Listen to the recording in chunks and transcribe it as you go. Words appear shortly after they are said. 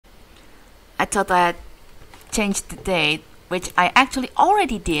I thought I had changed the date, which I actually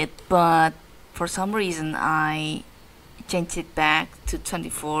already did, but for some reason I changed it back to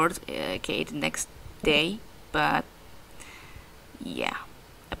 24th, okay, the next day, but yeah,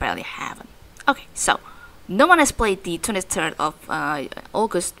 apparently I haven't. Okay, so no one has played the 23rd of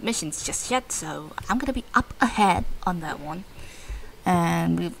August missions just yet, so I'm gonna be up ahead on that one,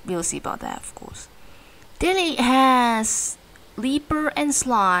 and we'll see about that, of course. Daily has Leaper and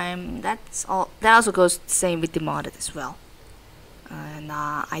Slime. That's all. That also goes the same with the modded as well. And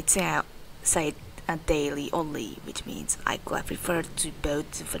I'd say daily only, which means I could have referred to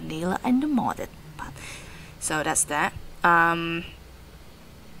both the vanilla and the modded. But, so that's that.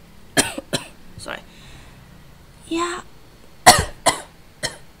 Sorry. Yeah.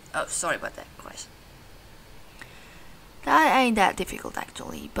 Oh, sorry about that, guys. That ain't that difficult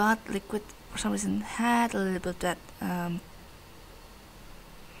actually, but Liquid for some reason had a little bit of that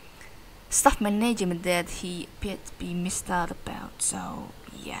stuff management that he appeared to be missed out about. So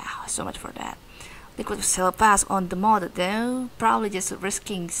yeah, so much for that. Liquid was so fast on the modded though, probably just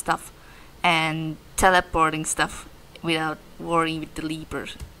risking stuff and teleporting stuff without worrying with the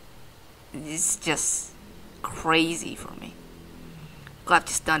leapers. It's just crazy for me. Could have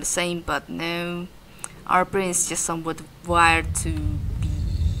just done the same, but no. Our brain is just somewhat wired to be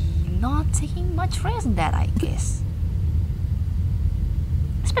not taking much risk in that, I guess.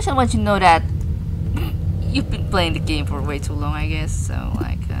 Especially once you know that you've been playing the game for way too long, I guess. So,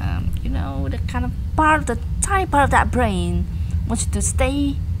 like, you know, the kind of part, the tiny part of that brain wants you to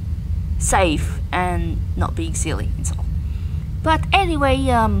stay safe and not being silly and so on. But anyway,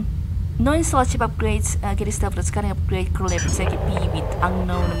 no install chip upgrades, getting stuff with a scanning upgrade, currently protected B with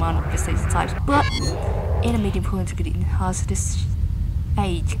unknown amount of prestige types, but in a medium full integrated in hazardous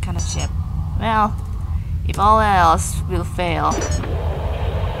age kind of chip. Well, if all else will fail,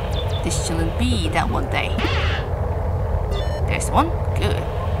 this shouldn't be that one day. There's one? Good.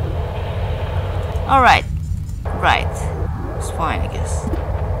 Alright. Right. It's fine, I guess.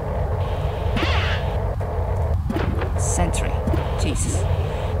 Sentry. Jesus.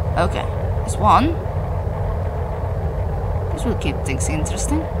 Okay. There's one. This will keep things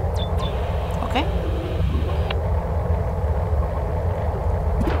interesting. Okay.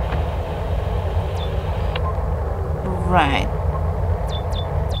 Right.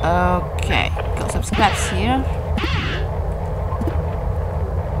 Okay, got some scraps here.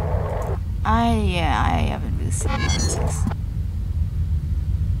 I haven't really seen things.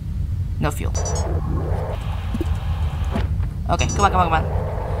 No fuel. Okay, come on.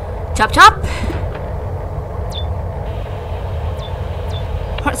 Chop chop!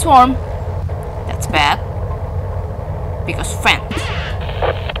 Hurt swarm. That's bad. Because friend.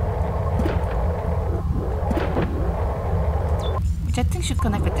 Which I think should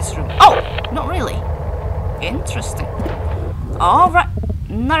connect with this room. Oh! Not really. Interesting. Alright.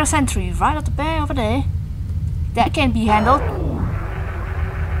 Another sentry right at the bay over there. That can be handled.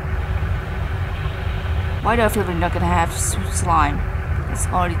 Why do I feel we're not gonna have slime? It's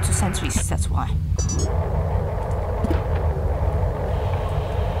already 2 sentries, that's why.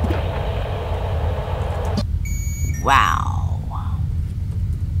 Wow.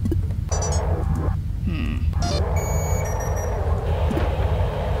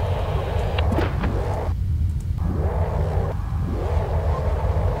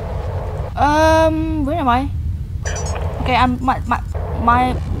 Where am I? Okay,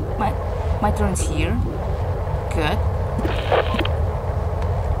 my turn's here. Good.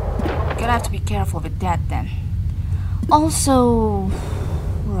 Gonna have to be careful with that then. Also,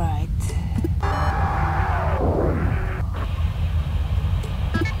 right.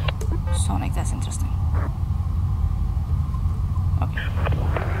 Sonic, that's interesting. Okay.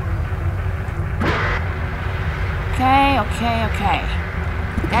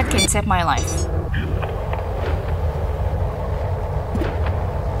 That can save my life.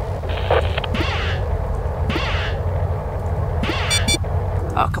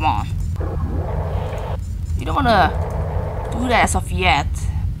 Oh, come on. You don't wanna do that as of yet.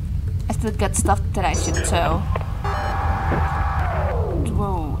 I still got stuff that I should tow.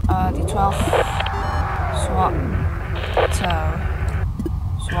 Whoa, the 12. Swap. Tow.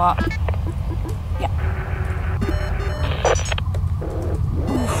 Swap. Yeah.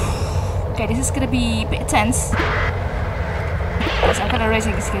 Oof. Okay, this is gonna be a bit tense. Because I'm kinda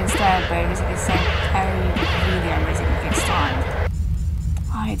racing against time, but racing against time. I really am racing against time.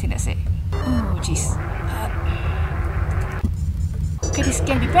 I think that's it. Ooh, jeez. Okay, this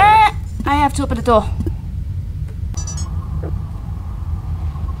can be bad. I have to open the door.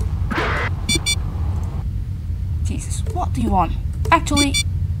 Jesus, what do you want? Actually,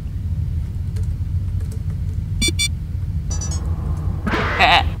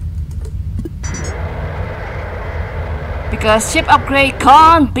 Because ship upgrade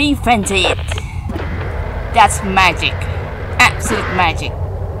can't be vented. That's magic. Absolute magic.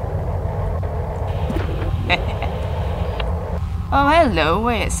 Oh, hello.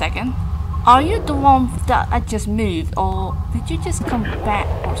 Wait a second. Are you the one that I just moved, or did you just come back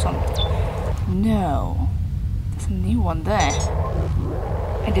or something? No. There's a new one there.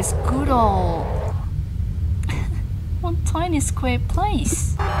 And this good old one tiny square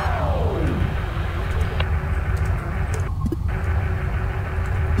place.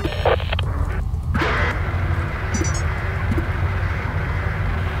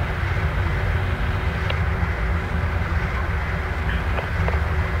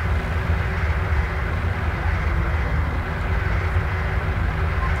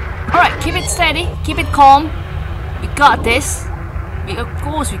 Alright, keep it steady, keep it calm. We got this. Of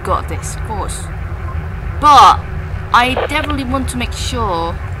course we got this, of course. But I definitely want to make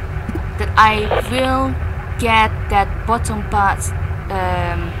sure that I will get that bottom part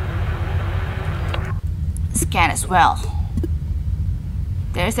scan as well.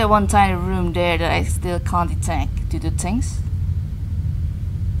 There's that one tiny room there that I still can't detect to do things.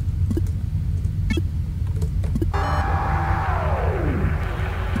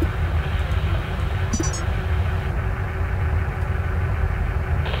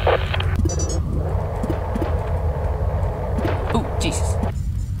 Oh, Jesus.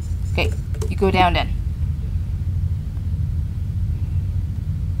 Okay, you go down then.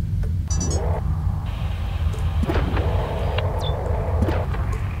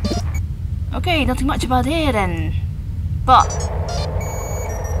 Okay, nothing much about here then. But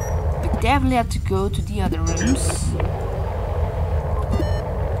we definitely have to go to the other rooms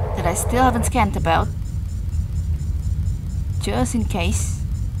that I still haven't scanned about. Just in case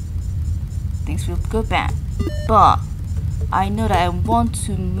things will go bad. But I know that I want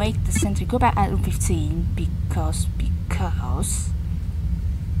to make the sentry go back at room 15 because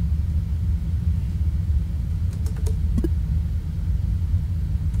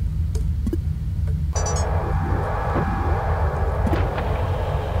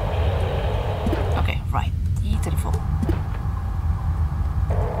okay, right, E34.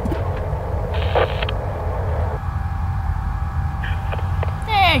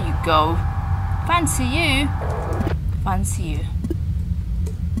 There you go. Fancy you. Fancy you.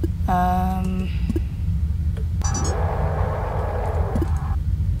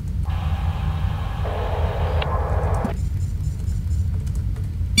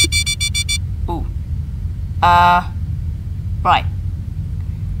 Ooh. Right.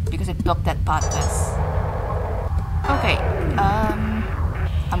 Because it blocked that part first. Okay.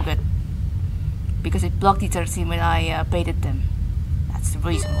 I'm good. Because it blocked the 13 when I baited them. That's the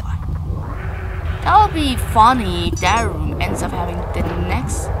reason why. That would be funny if that room ends up having the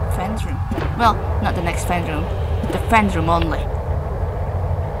next vent room. Well, not the next vent room. The vent room only.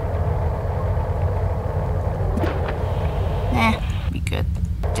 Nah, be good.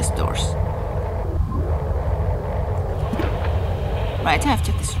 Just doors. Right, I have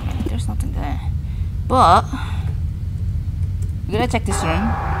checked this room and there's nothing there. But we're gonna check this room.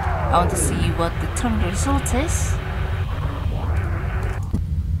 I want to see what the terminal result is.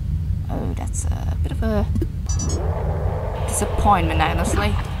 Oh, that's a bit of a disappointment,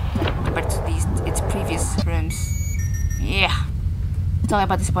 honestly, compared to its previous rooms. Yeah, talking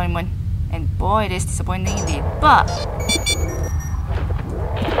about disappointment, and boy, it is disappointing indeed. But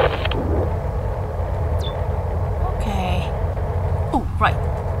okay. Oh, right.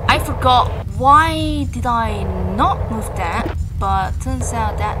 I forgot. Why did I not move that? But turns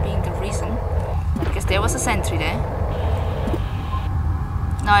out that being the reason, because there was a sentry there.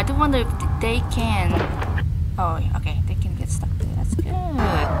 Now I do wonder if they can. Oh, okay, they can get stuck there. That's good.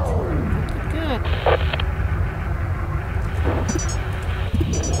 Good.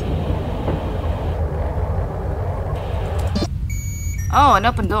 Oh, an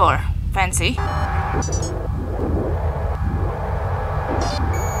open door. Fancy.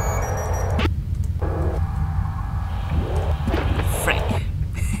 Frick.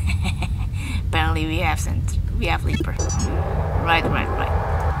 Apparently we have Leaper. Right.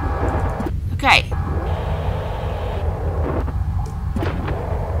 Okay.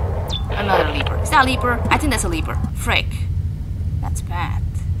 Another Leaper. Is that a Leaper? I think that's a Leaper. Frick. That's bad.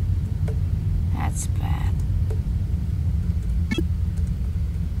 That's bad.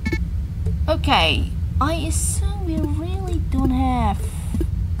 Okay. I assume we really don't have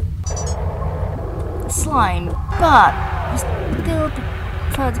slime, but we still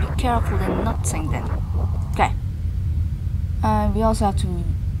prefer to be careful than nothing then. Okay. We also have to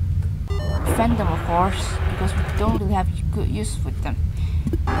defend them, of course, because we don't really have good use with them.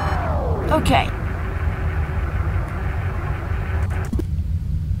 Okay.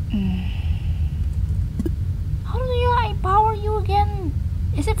 How do I power you again?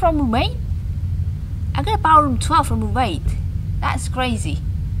 Is it from room 8? I got power room 12 from room 8. That's crazy.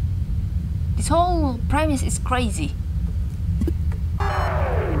 This whole premise is crazy.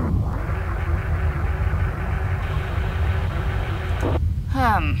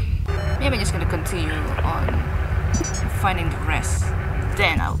 Maybe I'm just gonna continue on finding the rest.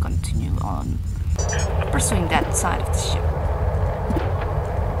 Then I'll continue on pursuing that side of the ship.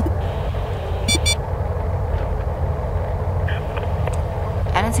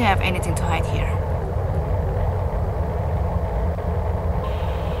 I don't think I have anything to hide here.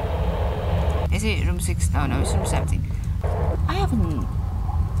 Is it room 6? No, it's room 17. I haven't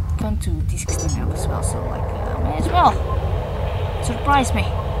gone to D16 now as well, so like, may as well surprise me.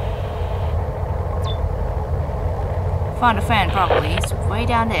 Found a fan, probably. It's way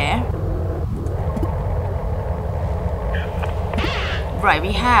down there. Right,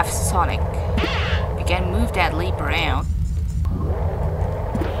 we have Sonic. We can move that leaper out.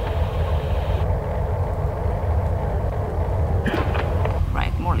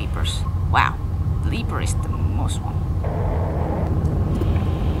 Right, more leapers. Wow, the leaper is the most one.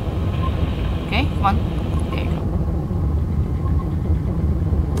 Okay, come on. There you go.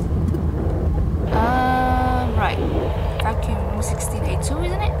 Right. Vacuum room 16A2,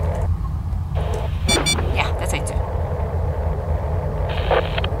 isn't it? Yeah, that's A2.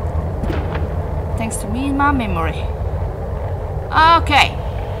 Thanks to me and my memory. Okay,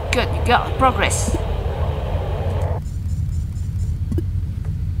 good, you got progress.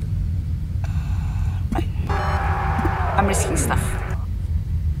 Right. I'm risking stuff.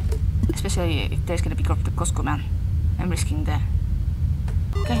 Especially if there's gonna be corrupted Costco man. I'm risking that.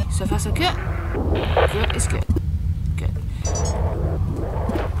 Okay, so far so good. Good is good. Good.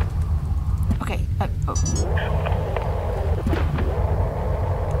 Okay, oh.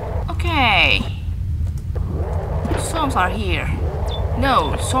 Okay. Storms are here.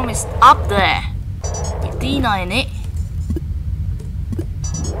 No, storm is up there. With D9 in it.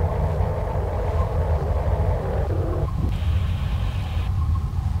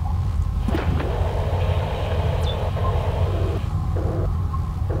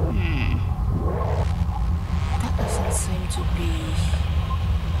 That doesn't seem to be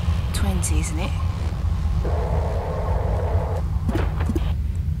 20, isn't it?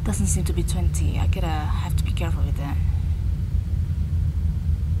 Doesn't seem to be 20. I gotta have to be careful with that.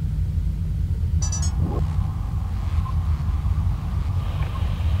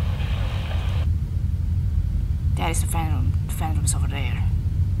 That is the fan room. The fan room's over there.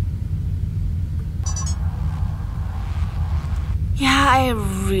 Yeah, I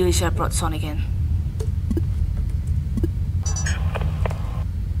really should have brought Sonic in.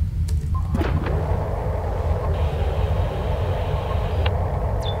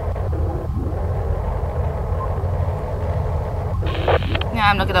 Yeah,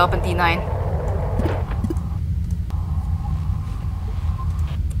 I'm not gonna open D9.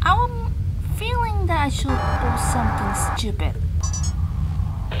 I'm feeling that I should do something stupid.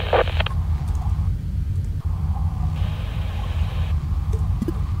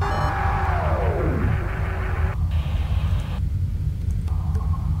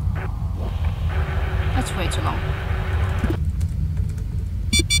 That's way too long.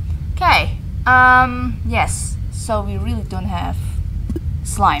 Okay, yes, so we really don't have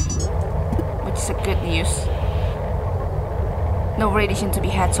slime, which is a good news. No radiation to be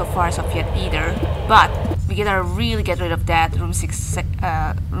had so far as of yet either, but we gotta really get rid of that room 6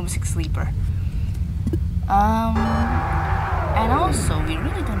 sleeper. And also we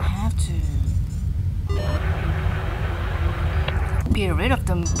really don't have to be rid of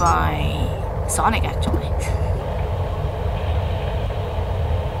them by Sonic actually.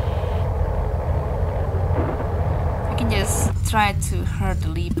 I can just try to hurt the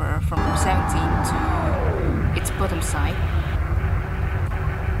leaper from room 17 to its bottom side.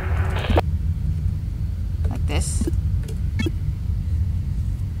 Like this.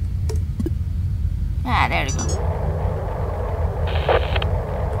 Ah, there we go.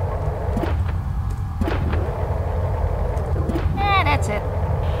 Ah, that's it.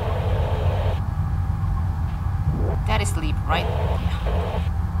 That is the leaper, right? Yeah.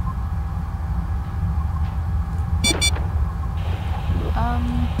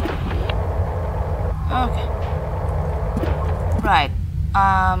 Okay. Right.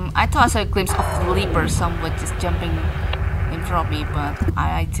 I thought I saw a glimpse of the leaper somewhat just jumping in front of me, but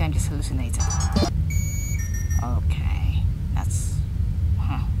I think I'm just hallucinating. Okay. That's...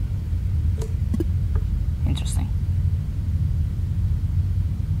 interesting.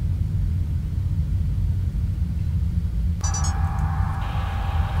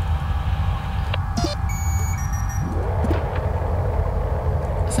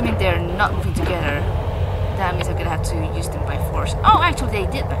 Assuming they're not moving together, that means I'm gonna have to use them by force. Oh, actually they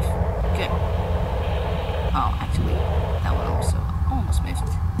did move. Good. Oh, actually, that one also almost moved.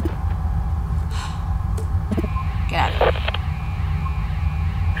 Get out of here.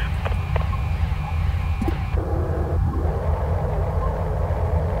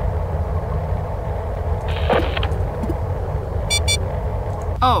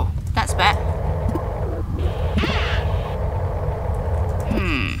 Oh, that's bad.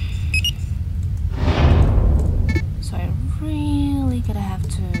 So I really gonna have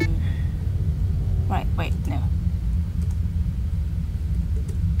to... Right, wait, no.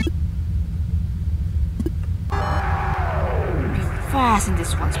 Be fast in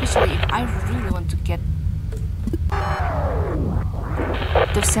this one, especially if I really want to get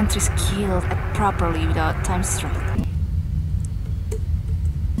those sentries killed properly without time strain.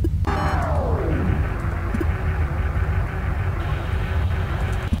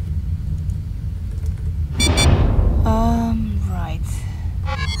 Right.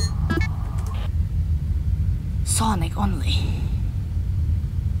 Sonic only.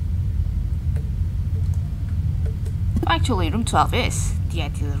 Actually, room 12 is the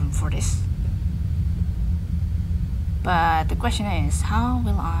ideal room for this. But the question is, how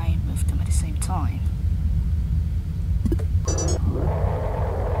will I move them at the same time?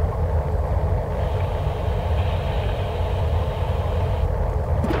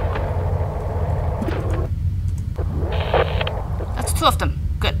 That's two of them.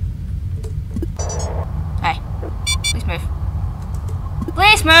 Good. Hey, please move.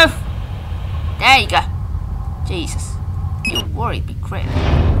 Please move! There you go. Jesus. You worried me greatly.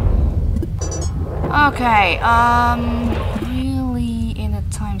 Okay, really in a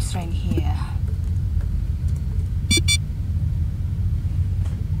time strain here.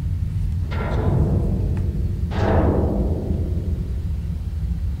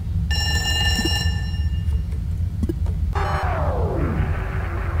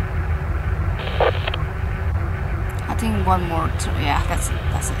 I think one more yeah, that's it.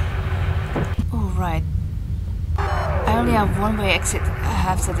 Oh, right. I only have one way exit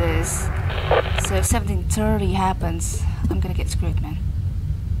after this. So if 17:30 happens, I'm gonna get screwed, man.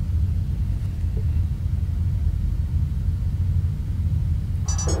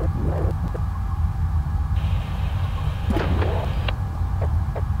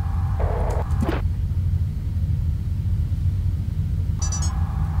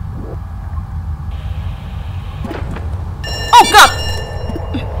 Oh God!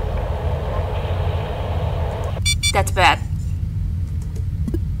 That's bad.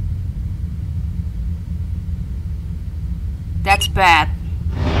 That's bad.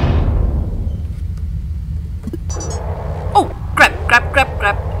 Oh, crap.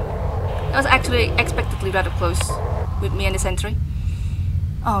 That was actually expectedly rather close with me and the sentry.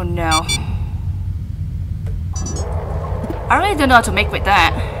 Oh no. I really don't know how to make with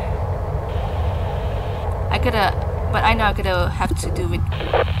that. But I know I coulda have to do with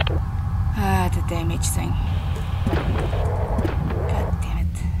the damage thing. God damn it.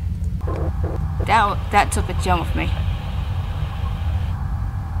 That took a jump of me.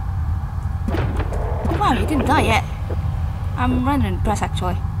 Wow, you didn't die yet. I'm rather impressed,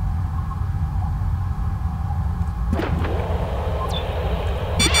 actually.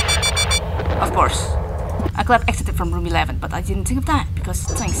 Of course. I could have exited from room 11, but I didn't think of that, because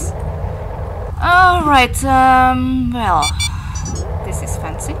thanks. Alright, well... This is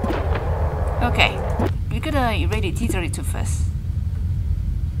fancy. Okay, we gotta irradiate T-32 first.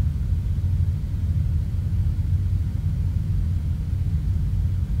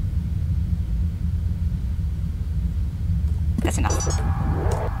 That's enough.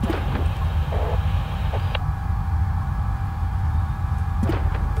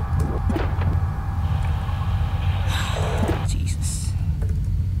 Jesus.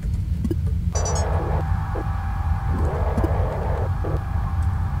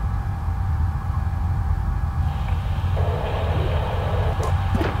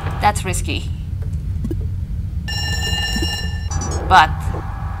 That's risky. But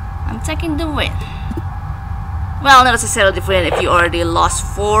I'm taking the win. Well, not necessarily the win if you already lost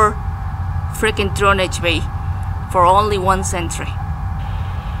 4 freaking drone HP for only 1 sentry.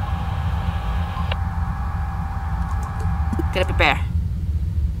 Gotta prepare.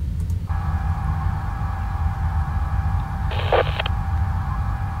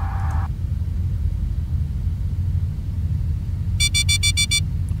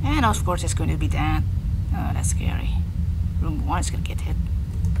 And of course it's going to be that. Oh, that's scary. Room 1 is gonna get hit.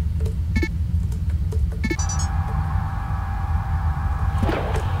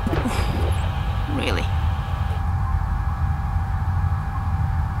 Really?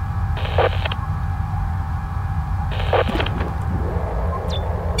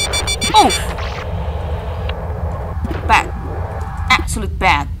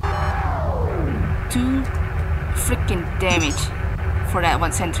 that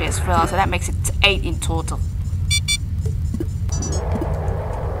one sentry as well, so that makes it 8 in total.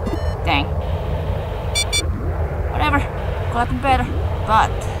 Dang. Whatever, could have been better, but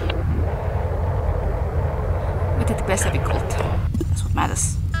we did the best that we could. That's what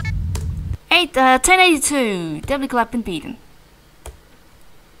matters. 1082, definitely could have been beaten.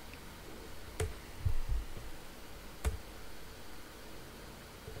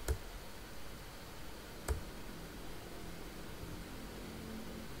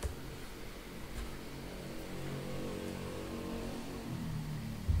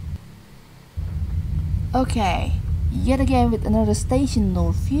 Okay, yet again with another station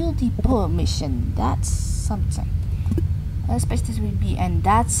or fuel depot mission. That's something. Space station will be, and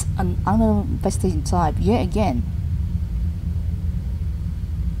that's another infestation type. Yet again.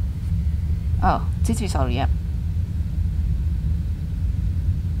 Oh, this is already up.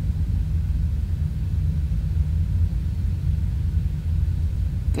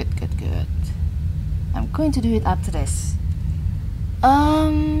 Good. I'm going to do it after this.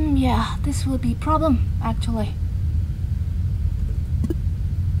 Yeah, this will be a problem, actually.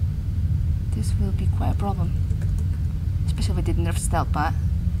 This will be quite a problem. Especially with the nerf stealth part.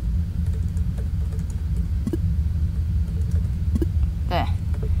 There.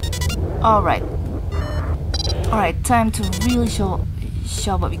 Alright. Alright, time to really show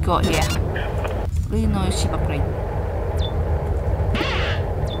what we got here. Really nice ship upgrade.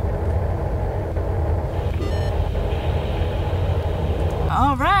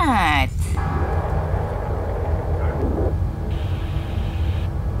 Alright.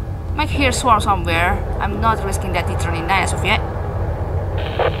 Might hear swarm somewhere. I'm not risking that D-39 as of yet.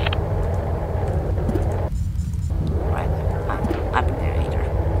 Right, I'll be there later.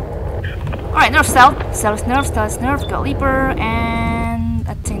 Alright, nerf stealth. Stealth is nerf, got leaper, and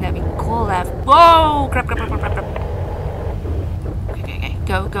I think that we could have. Whoa! Crap. Okay.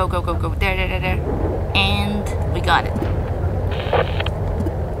 Go. There. And we got it.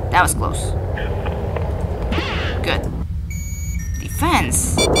 That was close. Good.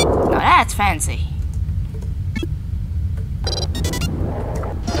 Defense. Now that's fancy.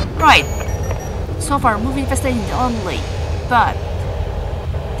 Right. So far, moving infestation only, but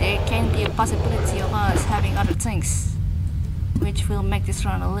there can be a possibility of us having other things, which will make this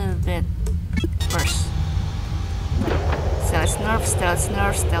run a little bit worse. Stealth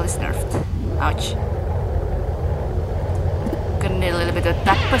is nerfed. Ouch. Gonna need a little bit of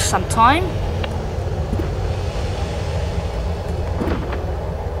that push sometime.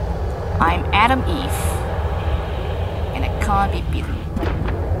 I'm Adam Eve, and I can't be beaten.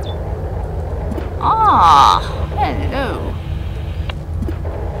 Ah, hello.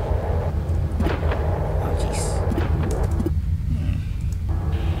 Oh jeez.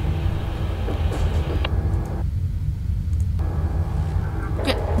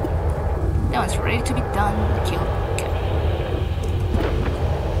 Good. That one's ready to be done. Killed.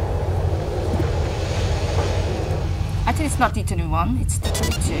 I think it's not D21, it's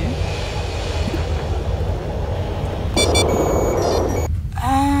D22.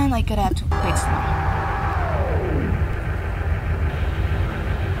 And I gotta have to wait now.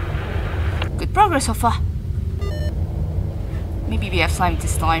 Good progress so far. Maybe we have slime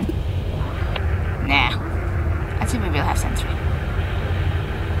this time. Nah. I think we will have sentry.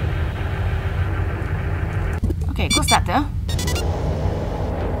 Okay, close that though.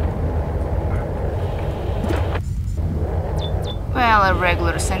 Well, a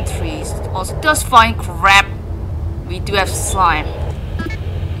regular sentry also does fine. Crap. We do have slime.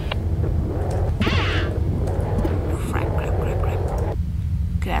 Crap.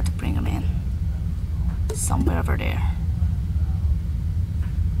 Gonna have to bring him in. Somewhere over there.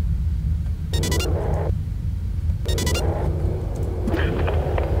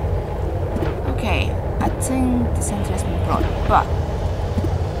 Okay, I think the sentry has been brought, but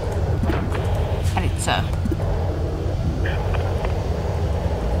and it's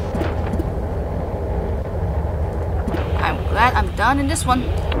I'm glad I'm done in this one.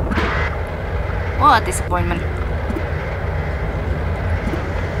 What a disappointment.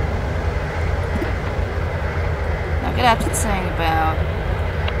 Now I'm gonna have to think about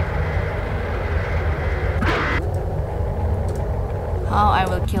how I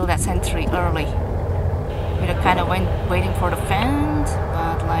will kill that sentry early. We're kind of waiting for the vent,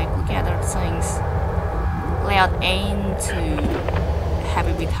 but like looking at other things, layout aim to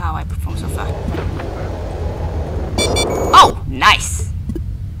happy with how I perform so far. Oh, nice!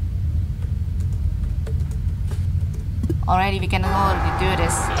 Alrighty, we can already do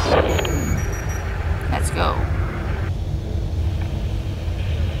this. Let's go.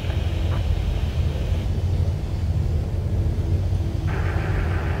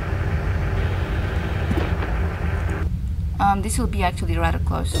 This will be actually rather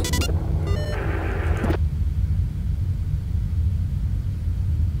close.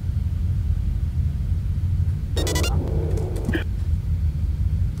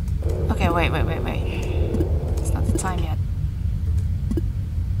 Okay, wait. It's not the time yet.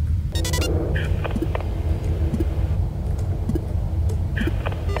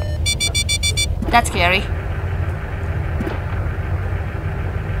 That's scary.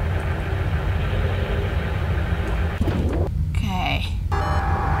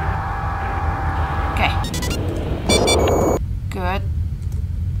 Good.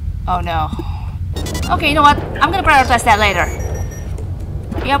 Oh no. Okay, you know what? I'm gonna prioritize that later.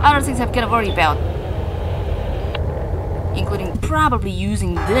 We have other things I've gotta worry about. Including probably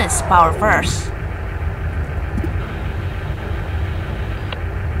using this power first.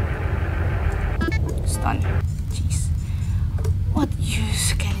 Stun. Jeez. What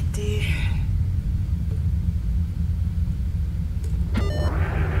use can it do?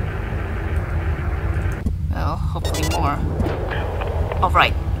 Well, hopefully more. Oh,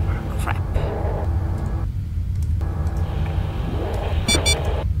 right. Crap.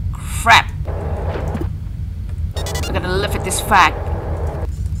 Crap! I gotta live with this fact.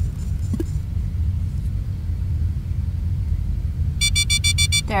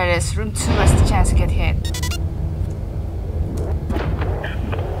 There it is. Room 2 has the chance to get hit.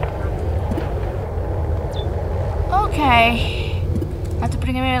 Okay. I have to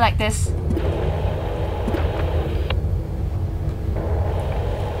bring him here like this.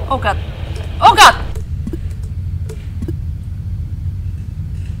 Oh god. Oh god!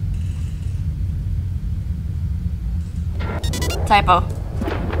 Typo.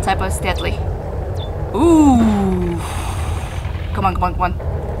 Typo is deadly. Ooh. Come on.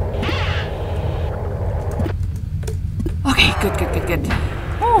 Okay, good.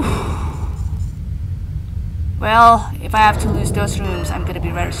 Ooh. Well, if I have to lose those rooms, I'm gonna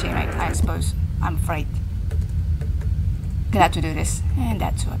be very ashamed, I suppose. I'm afraid. Gonna have to do this, and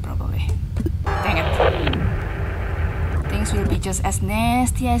that too, probably. Dang it. Things will be just as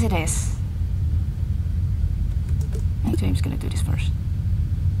nasty as it is. Actually, I'm just gonna do this first.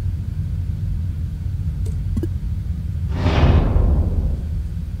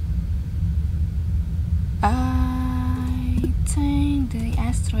 I think the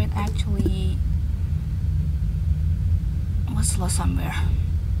asteroid actually was lost somewhere.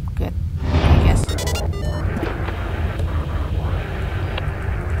 Good, I guess.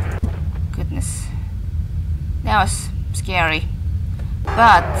 Goodness. That was scary.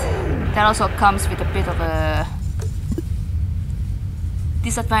 But that also comes with a bit of a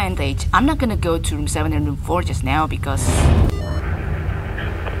disadvantage. I'm not gonna go to room 7 and room 4 just now because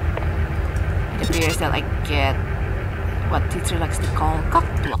it appears that I get what Teacher likes to call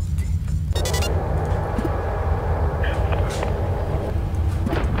cock-blocked.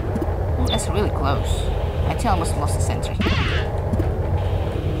 Oh, that's really close. I think I almost lost the sentry.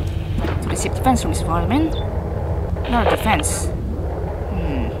 To the ship defense room is falling. Not a defense.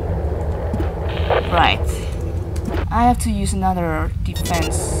 Right. I have to use another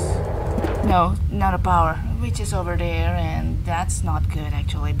defense. No, not a power, which is over there, and that's not good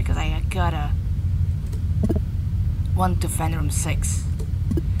actually because I gotta want to defend room 6.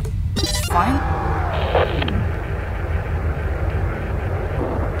 It's fine.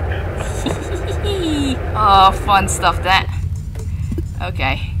 Oh, fun stuff that.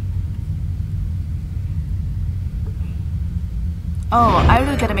 Okay. Oh, I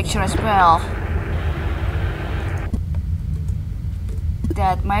really gotta make sure as well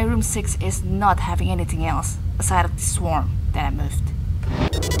that my room 6 is not having anything else aside of the swarm that I moved.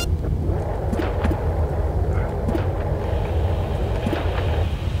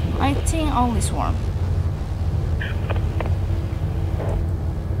 I think only swarm.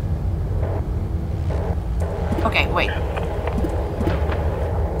 Okay, wait.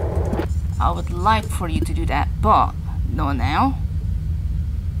 I would like for you to do that, but no now.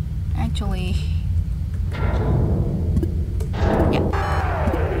 Actually, yeah.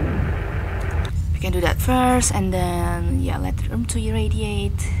 We can do that first and then, yeah, let room 2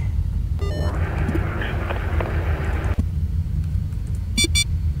 irradiate.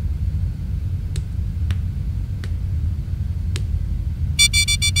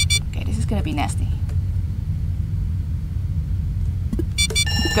 Okay, this is gonna be nasty.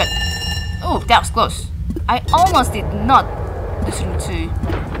 Good. Oh, that was close. I almost did not lose room 2,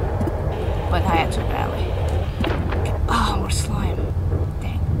 but I had to rally. Okay. Oh, more slime.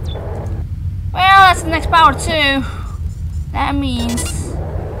 Dang. Well, that's the next power too. That means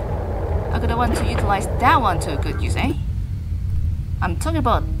I'm gonna want to utilize that one to a good use, eh? I'm talking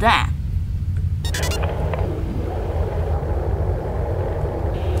about that.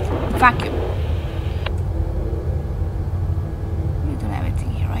 vacuum. You don't have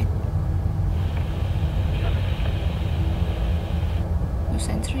anything here, right? No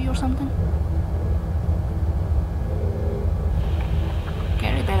sentry or something? Okay,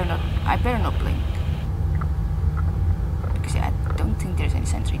 I better not blink. Because I don't think there's any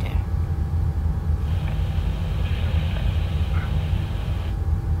sentry there.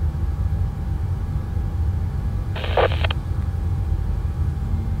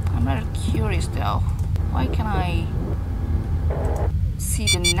 I'm rather curious though. Why can I see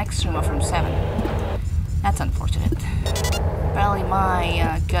the next room of room 7? That's unfortunate. Apparently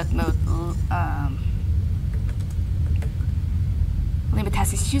my gut mode limit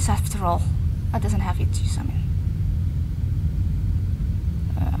has its use after all. It doesn't have its use, I mean.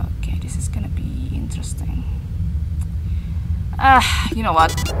 Okay, this is gonna be interesting. You know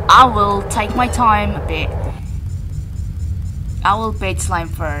what? I will take my time a bit. I will bait slime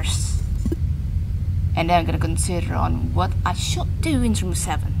first. And then I'm gonna consider on what I should do in room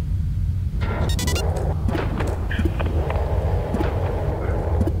 7.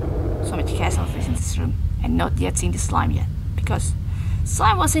 So much castle in this room and not yet seen the slime yet. Because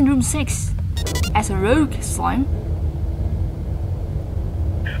slime was in room 6 as a rogue slime.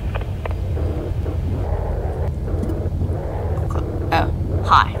 Oh,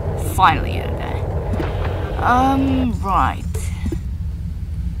 hi. Finally you're there. Right.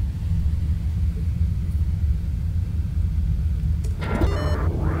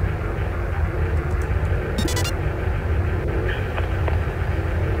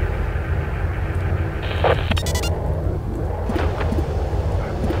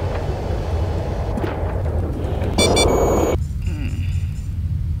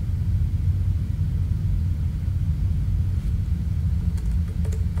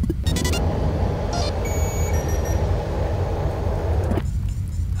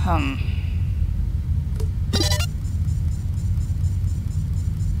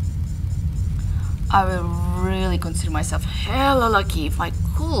 I will really consider myself hella lucky if I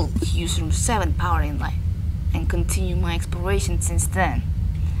could use room 7 power inlet and continue my exploration since then.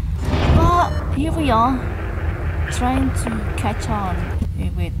 But here we are, trying to catch on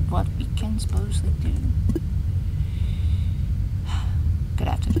with what we can supposedly do.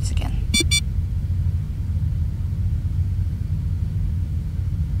 Gonna have to do this again.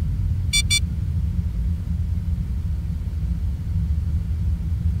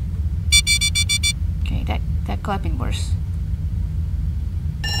 That could have been worse.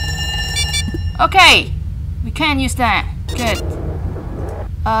 Okay, we can use that. Good.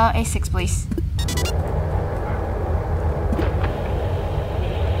 A6, please.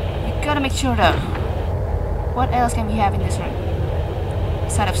 We gotta make sure though. What else can we have in this room?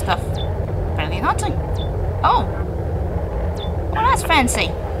 Set of stuff. Apparently nothing. Oh, well, that's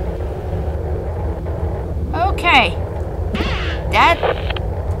fancy. Okay, that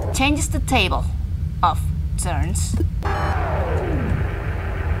changes the table of turns.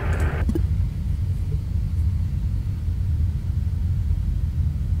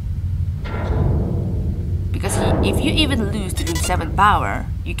 Because if you even lose the room 7 power,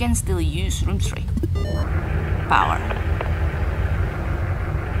 you can still use room 3 power.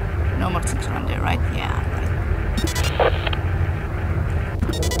 No more things around there, right? Yeah, right.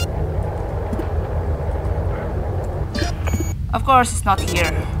 Of course, it's not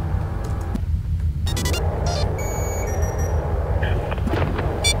here.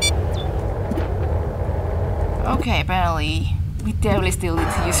 Okay, apparently we definitely still need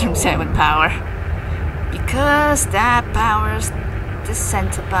to use room 7 power. Because that powers the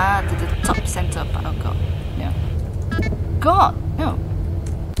center bar to the top center bar. Oh god, no. God, no.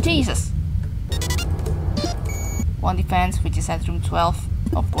 Jesus. 1 defense, which is at room 12,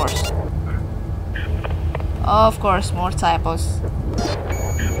 of course. Of course, more typos.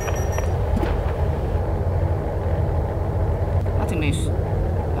 Nothing moves.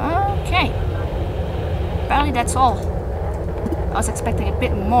 Okay. Apparently that's all. I was expecting a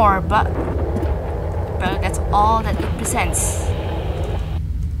bit more, but apparently that's all that it presents.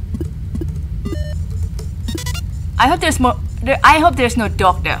 I hope there's more. I hope there's no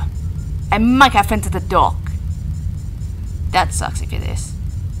dog though. I might have entered the dog. That sucks if it is.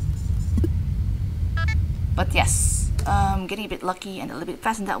 But yes, getting a bit lucky and a little bit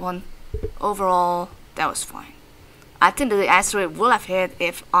fast in that one. Overall, that was fine. I think that the asteroid will have hit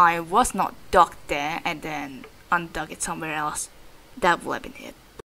if I was not docked there and then undug it somewhere else. That would have been hit.